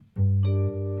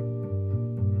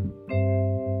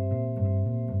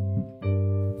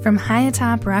From high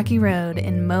atop Rocky Road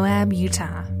in Moab,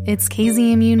 Utah, it's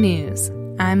KZMU News.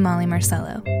 I'm Molly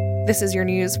Marcello. This is your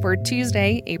news for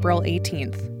Tuesday, April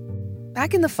 18th.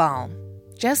 Back in the fall,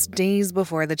 just days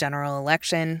before the general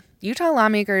election, Utah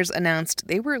lawmakers announced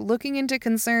they were looking into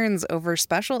concerns over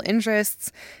special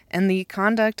interests and the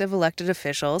conduct of elected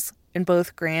officials in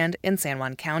both Grand and San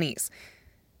Juan counties.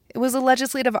 It was a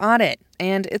legislative audit,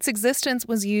 and its existence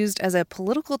was used as a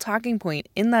political talking point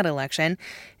in that election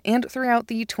and throughout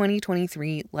the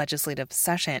 2023 legislative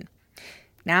session.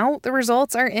 Now the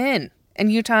results are in,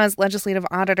 and Utah's legislative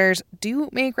auditors do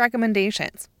make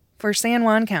recommendations for San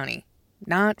Juan County,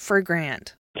 not for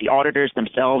Grand. The auditors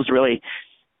themselves really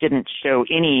didn't show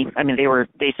any,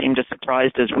 they seemed as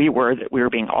surprised as we were that we were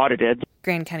being audited.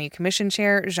 Grand County Commission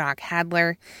Chair Jacques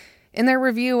Hadler. In their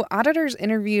review, auditors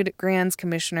interviewed Grand's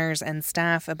commissioners and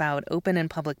staff about Open and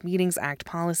Public Meetings Act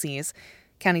policies.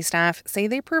 County staff say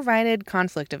they provided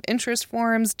conflict of interest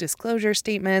forms, disclosure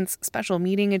statements, special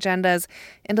meeting agendas,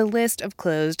 and a list of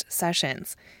closed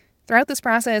sessions. Throughout this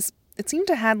process, it seemed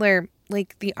to Hadler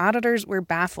like the auditors were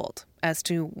baffled as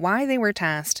to why they were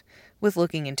tasked with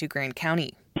looking into Grand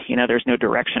County. There's no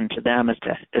direction to them as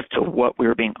to what we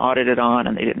were being audited on,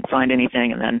 and they didn't find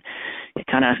anything. And then it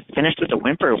kind of finished with a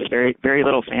whimper with very, very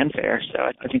little fanfare. So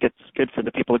I think it's good for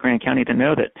the people of Grand County to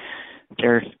know that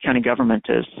their county government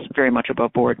is very much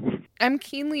above board. I'm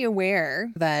keenly aware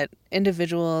that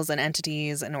individuals and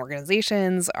entities and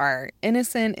organizations are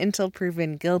innocent until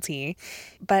proven guilty,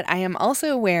 but I am also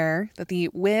aware that the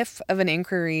whiff of an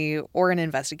inquiry or an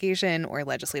investigation or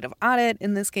legislative audit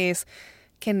in this case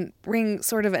can bring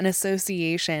sort of an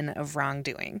association of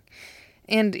wrongdoing.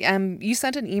 And you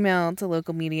sent an email to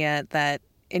local media that,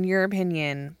 in your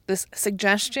opinion, this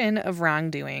suggestion of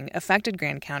wrongdoing affected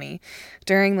Grand County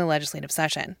during the legislative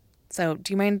session. So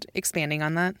do you mind expanding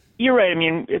on that? You're right.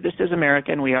 This is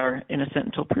America, and we are innocent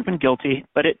until proven guilty.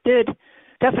 But it did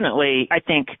definitely, I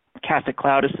think, cast a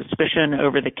cloud of suspicion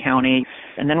over the county.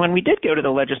 And then when we did go to the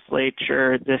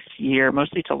legislature this year,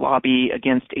 mostly to lobby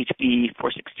against HB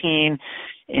 416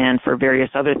 and for various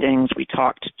other things, we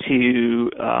talked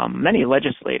to many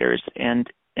legislators, and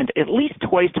at least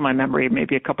twice to my memory,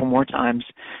 maybe a couple more times,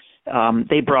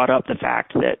 they brought up the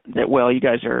fact that well, you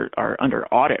guys are under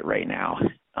audit right now,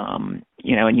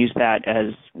 and use that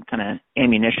as kind of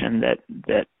ammunition that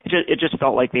it just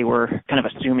felt like they were kind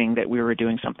of assuming that we were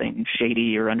doing something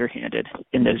shady or underhanded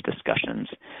in those discussions.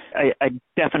 I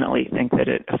definitely think that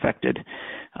it affected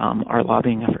our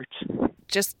lobbying efforts.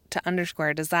 Just to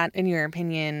underscore, does that, in your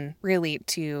opinion, relate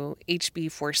to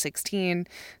HB 416,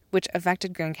 which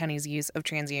affected Grand County's use of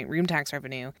transient room tax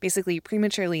revenue, basically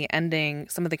prematurely ending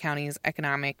some of the county's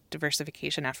economic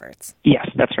diversification efforts? Yes,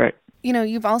 that's right.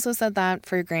 You've also said that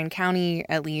for Grand County,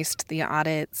 at least, the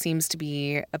audit seems to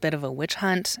be a bit of a witch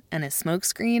hunt and a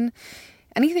smokescreen.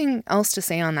 Anything else to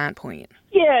say on that point?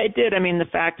 Yeah, it did. The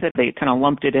fact that they kind of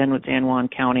lumped it in with San Juan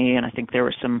County, and I think there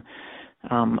were some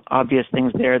obvious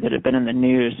things there that had been in the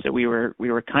news, so we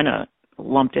were kind of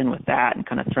lumped in with that and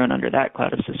kind of thrown under that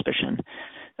cloud of suspicion.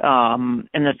 And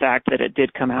the fact that it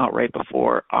did come out right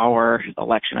before our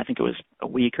election, I think it was a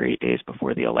week or 8 days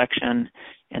before the election,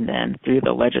 and then through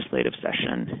the legislative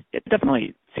session, it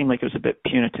definitely seemed like it was a bit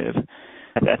punitive.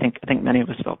 I think many of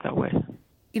us felt that way.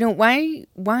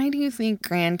 Why do you think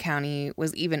Grand County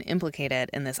was even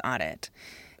implicated in this audit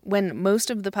when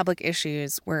most of the public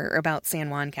issues were about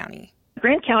San Juan County?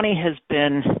 Grand County has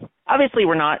been, obviously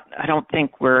I don't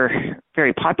think we're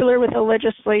very popular with the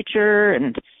legislature,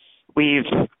 and we've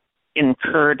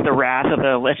incurred the wrath of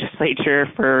the legislature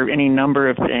for any number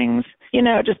of things.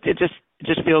 It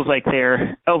just feels like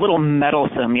they're a little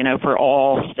meddlesome, for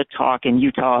all the talk in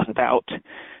Utah about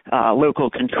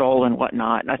local control and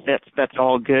whatnot. And that's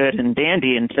all good and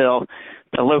dandy until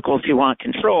the locals who want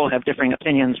control have differing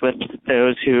opinions with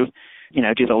those who,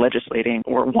 do the legislating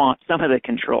or want some of the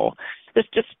control. This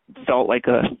just felt like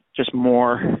just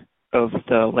more of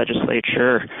the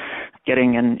legislature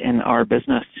getting in our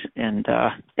business, and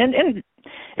it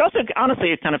also,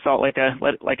 honestly, it kind of felt like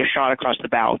a shot across the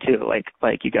bow too,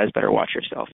 like you guys better watch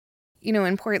yourself.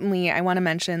 Importantly, I want to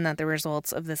mention that the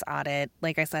results of this audit,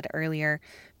 like I said earlier,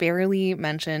 barely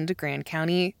mentioned Grand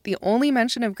County. The only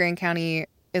mention of Grand County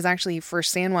is actually for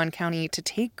San Juan County to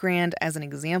take Grand as an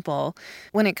example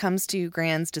when it comes to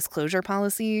Grand's disclosure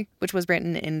policy, which was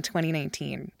written in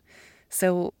 2019.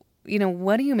 So,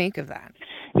 what do you make of that?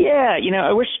 Yeah,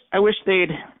 I wish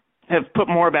they'd have put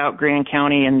more about Grand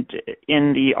County and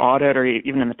in the audit or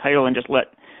even in the title, and just let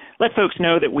folks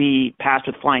know that we passed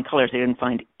with flying colors. They didn't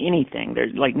find anything.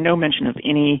 There's no mention of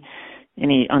any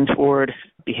untoward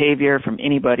behavior from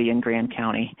anybody in Grand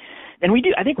County. And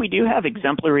I think we do have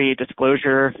exemplary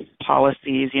disclosure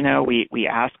policies. We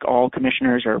ask all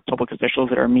commissioners or public officials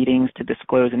at our meetings to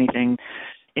disclose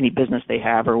any business they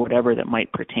have or whatever that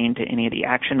might pertain to any of the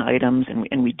action items,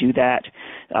 and we do that.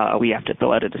 We have to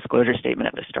fill out a disclosure statement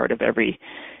at the start of every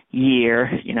year,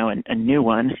 a new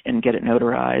one, and get it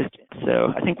notarized.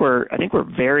 So I think we're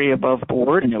very above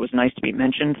board, and it was nice to be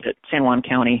mentioned that San Juan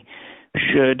County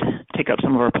should take up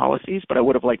some of our policies, but I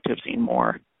would have liked to have seen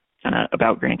more kind of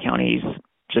about Grand County's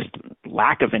just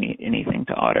lack of anything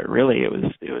to audit. Really, it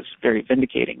was very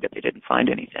vindicating that they didn't find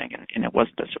anything, and it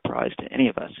wasn't a surprise to any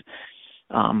of us.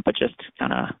 But just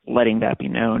kind of letting that be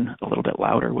known a little bit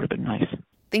louder would have been nice.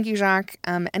 Thank you, Jacques.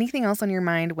 Anything else on your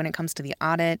mind when it comes to the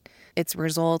audit, its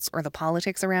results, or the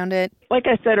politics around it? Like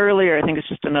I said earlier, I think it's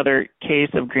just another case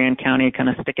of Grand County kind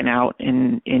of sticking out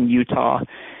in Utah.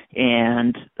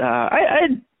 And I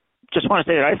just want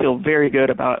to say that I feel very good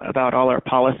about all our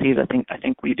policies. I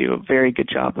think we do a very good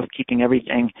job of keeping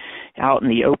everything out in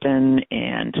the open,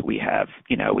 and we have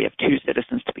 2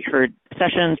 citizens to be heard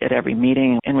sessions at every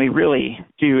meeting, and we really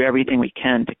do everything we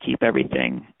can to keep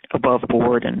everything above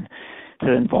board and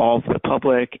to involve the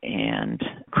public and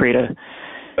create a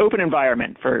open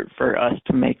environment for us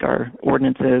to make our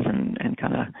ordinances and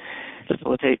kind of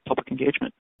facilitate public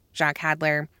engagement. Jacques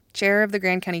Hadler, chair of the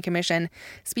Grand County Commission,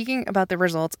 speaking about the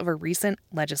results of a recent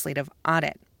legislative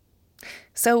audit.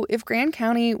 So if Grand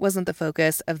County wasn't the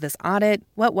focus of this audit,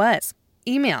 what was?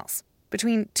 Emails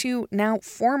between 2 now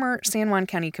former San Juan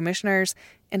County commissioners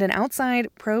and an outside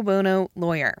pro bono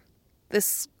lawyer.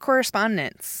 This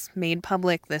correspondence, made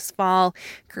public this fall,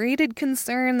 created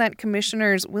concern that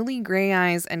Commissioners Willie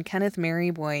Grayeyes and Kenneth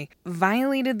Maryboy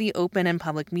violated the Open and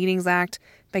Public Meetings Act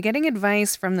by getting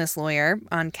advice from this lawyer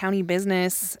on county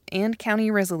business and county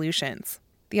resolutions.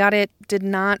 The audit did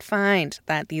not find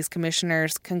that these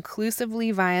commissioners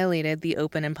conclusively violated the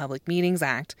Open and Public Meetings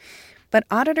Act, but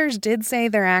auditors did say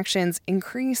their actions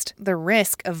increased the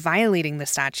risk of violating the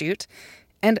statute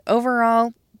and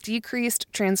overall decreased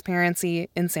transparency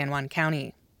in San Juan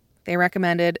County. They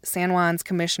recommended San Juan's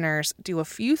commissioners do a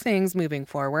few things moving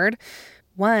forward.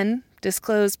 1,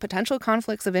 disclose potential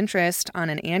conflicts of interest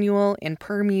on an annual and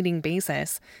per meeting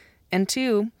basis. And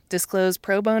 2, disclose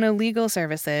pro bono legal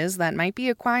services that might be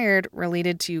acquired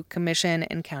related to commission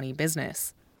and county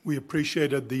business. We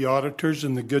appreciated the auditors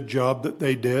and the good job that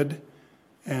they did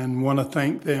and want to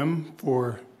thank them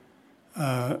for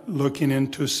looking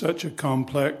into such a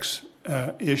complex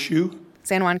issue.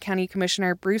 San Juan County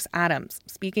Commissioner Bruce Adams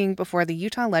speaking before the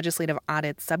Utah Legislative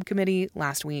Audit Subcommittee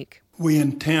last week. We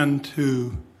intend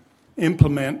to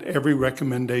implement every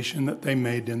recommendation that they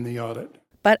made in the audit.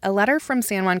 But a letter from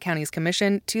San Juan County's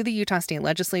commission to the Utah State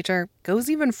Legislature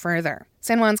goes even further.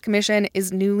 San Juan's commission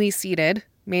is newly seated,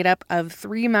 made up of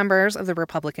 3 members of the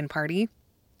Republican Party.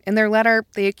 In their letter,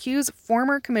 they accuse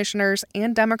former commissioners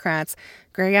and Democrats,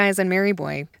 Grayeyes and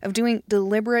Maryboy, of doing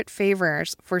deliberate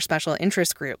favors for special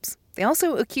interest groups. They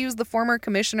also accuse the former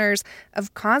commissioners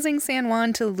of causing San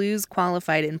Juan to lose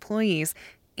qualified employees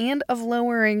and of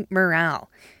lowering morale.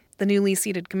 The newly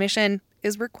seated commission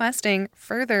is requesting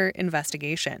further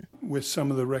investigation. With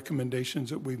some of the recommendations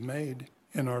that we've made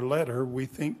in our letter, we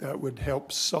think that would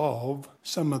help solve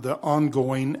some of the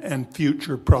ongoing and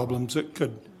future problems that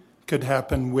could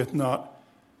happen with not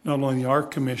only our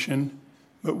commission,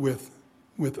 but with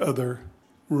other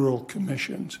rural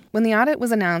commissions. When the audit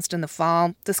was announced in the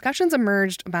fall, discussions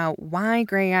emerged about why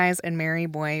Grayeyes and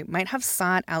Maryboy might have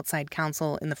sought outside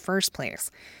counsel in the first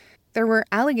place. There were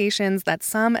allegations that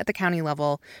some at the county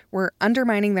level were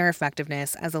undermining their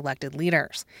effectiveness as elected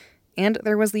leaders. And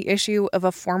there was the issue of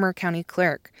a former county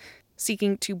clerk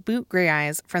seeking to boot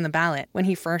Grayeyes from the ballot when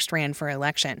he first ran for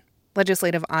election.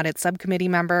 Legislative Audit Subcommittee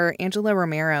member Angela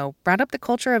Romero brought up the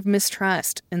culture of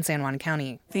mistrust in San Juan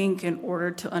County. I think in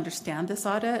order to understand this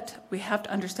audit, we have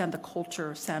to understand the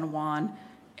culture of San Juan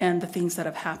and the things that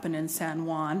have happened in San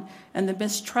Juan and the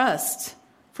mistrust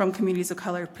from communities of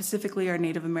color, specifically our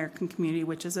Native American community,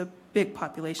 which is a big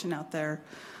population out there.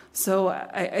 So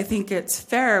I think it's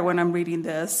fair when I'm reading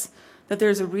this that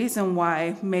there's a reason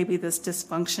why maybe this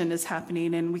dysfunction is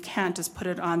happening, and we can't just put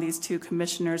it on these 2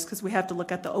 commissioners because we have to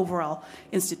look at the overall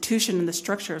institution and the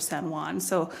structure of San Juan.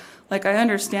 So, I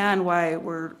understand why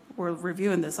we're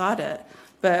reviewing this audit,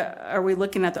 but are we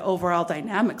looking at the overall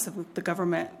dynamics of the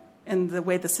government and the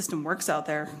way the system works out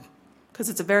there? Because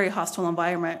it's a very hostile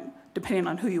environment, depending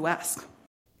on who you ask.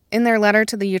 In their letter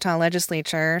to the Utah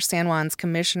legislature, San Juan's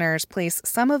commissioners place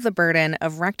some of the burden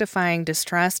of rectifying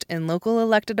distrust in local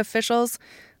elected officials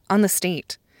on the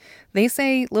state. They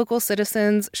say local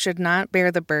citizens should not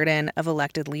bear the burden of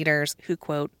elected leaders who,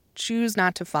 quote, choose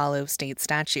not to follow state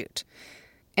statute.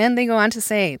 And they go on to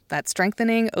say that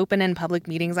strengthening Open and Public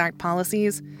Meetings Act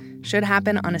policies should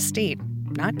happen on a state,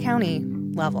 not county,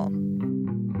 level.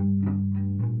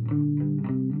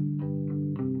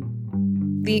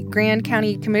 The Grand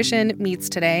County Commission meets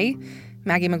today.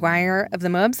 Maggie McGuire of the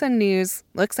Moab Sun News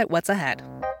looks at what's ahead.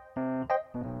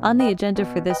 On the agenda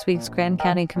for this week's Grand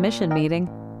County Commission meeting,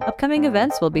 upcoming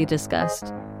events will be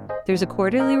discussed. There's a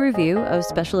quarterly review of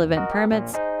special event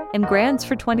permits, and grants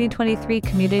for 2023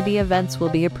 community events will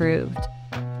be approved.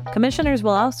 Commissioners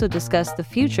will also discuss the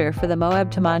future for the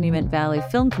Moab to Monument Valley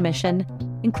Film Commission,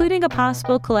 including a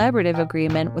possible collaborative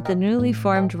agreement with the newly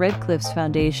formed Red Cliffs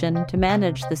Foundation to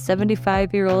manage the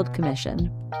 75-year-old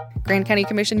commission. Grand County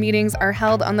Commission meetings are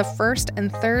held on the first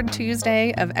and third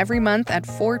Tuesday of every month at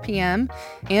 4 p.m.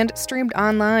 and streamed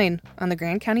online on the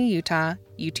Grand County, Utah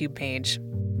YouTube page.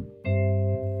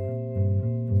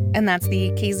 And that's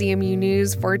the KZMU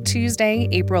News for Tuesday,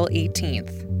 April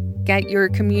 18th. Get your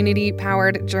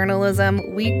community-powered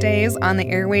journalism weekdays on the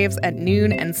airwaves at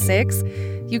noon and 6.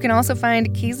 You can also find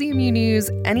KZMU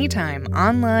News anytime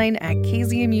online at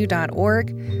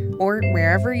kzmu.org or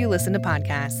wherever you listen to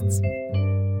podcasts.